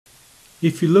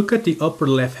If you look at the upper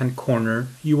left hand corner,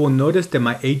 you will notice that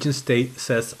my agent state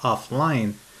says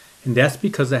offline, and that's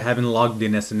because I haven't logged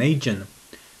in as an agent.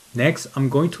 Next, I'm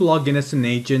going to log in as an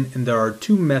agent, and there are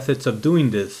two methods of doing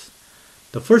this.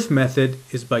 The first method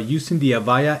is by using the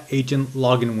Avaya agent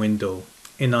login window,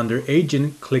 and under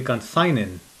agent, click on sign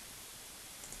in.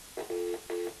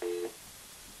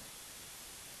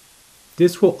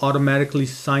 This will automatically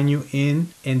sign you in,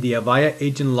 and the Avaya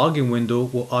agent login window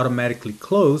will automatically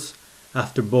close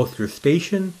after both your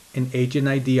station and agent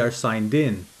ID are signed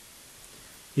in.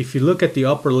 If you look at the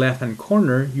upper left hand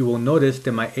corner, you will notice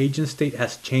that my agent state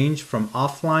has changed from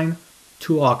offline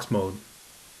to Aux-mode.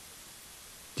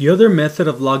 The other method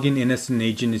of logging in as an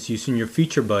agent is using your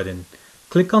feature button.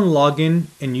 Click on login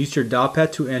and use your dial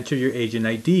pad to enter your agent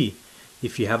ID.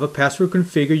 If you have a password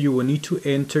configured, you will need to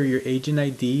enter your agent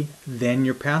ID, then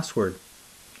your password.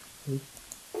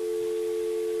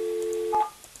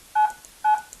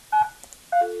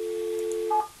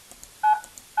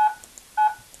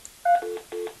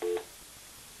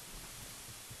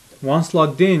 Once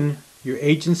logged in, your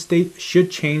agent state should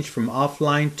change from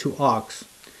offline to aux.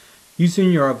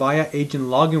 Using your Avaya agent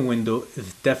login window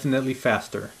is definitely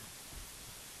faster.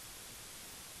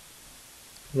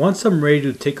 Once I'm ready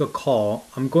to take a call,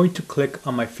 I'm going to click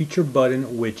on my feature button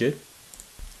widget.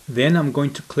 Then I'm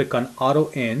going to click on auto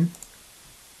in,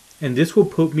 and this will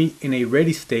put me in a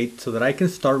ready state so that I can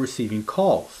start receiving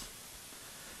calls.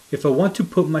 If I want to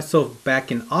put myself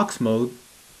back in aux mode,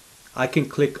 I can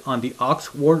click on the aux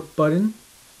word button,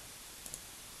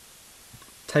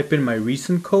 type in my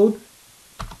recent code,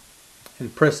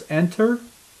 and press enter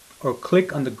or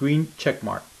click on the green check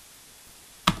mark.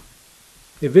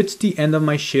 If it's the end of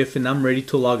my shift and I'm ready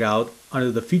to log out, under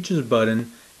the features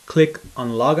button, click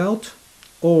on logout,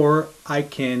 or I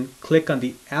can click on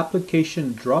the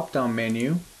application drop down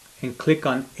menu and click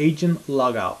on agent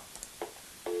logout.